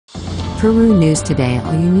Peru News Today.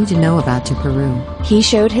 All you need to know about Peru. He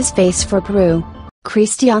showed his face for Peru.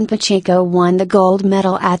 Cristhian Pacheco won the gold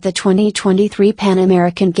medal at the 2023 Pan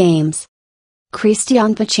American Games.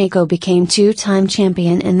 Cristhian Pacheco became two-time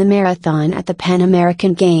champion in the marathon at the Pan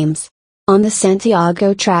American Games. On the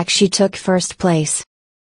Santiago track she took first place.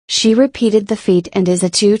 She repeated the feat and is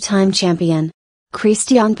a two-time champion.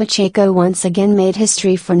 Cristhian Pacheco once again made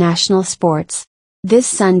history for national sports. This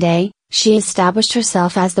Sunday, she established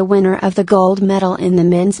herself as the winner of the gold medal in the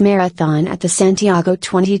men's marathon at the Santiago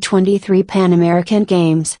 2023 Pan American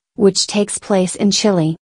Games, which takes place in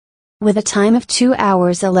Chile. With a time of 2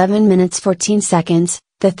 hours 11 minutes 14 seconds,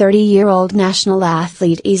 the 30-year-old national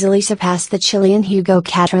athlete easily surpassed the Chilean Hugo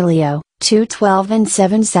Catrillo, 2:12 and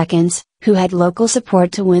 7 seconds, who had local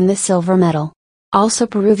support to win the silver medal. Also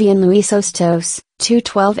Peruvian Luis Ostos,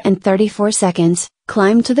 2:12 and 34 seconds,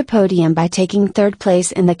 climbed to the podium by taking third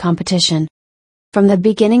place in the competition. From the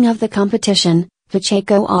beginning of the competition,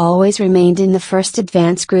 Pacheco always remained in the first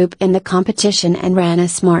advance group in the competition and ran a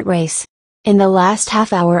smart race. In the last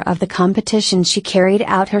half hour of the competition she carried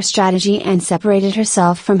out her strategy and separated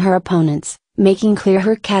herself from her opponents, making clear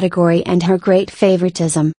her category and her great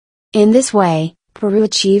favoritism. In this way, Peru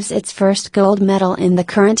achieves its first gold medal in the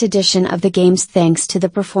current edition of the Games thanks to the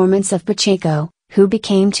performance of Pacheco, who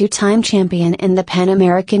became two-time champion in the Pan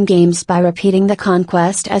American Games by repeating the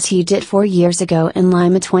conquest as he did 4 years ago in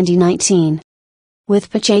Lima 2019.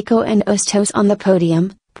 With Pacheco and Ostos on the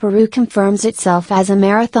podium, Peru confirms itself as a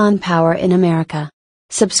marathon power in America.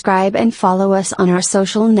 Subscribe and follow us on our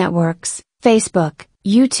social networks, Facebook,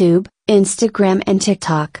 YouTube, Instagram and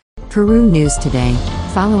TikTok. Peru News Today.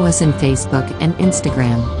 Follow us on Facebook and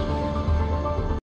Instagram.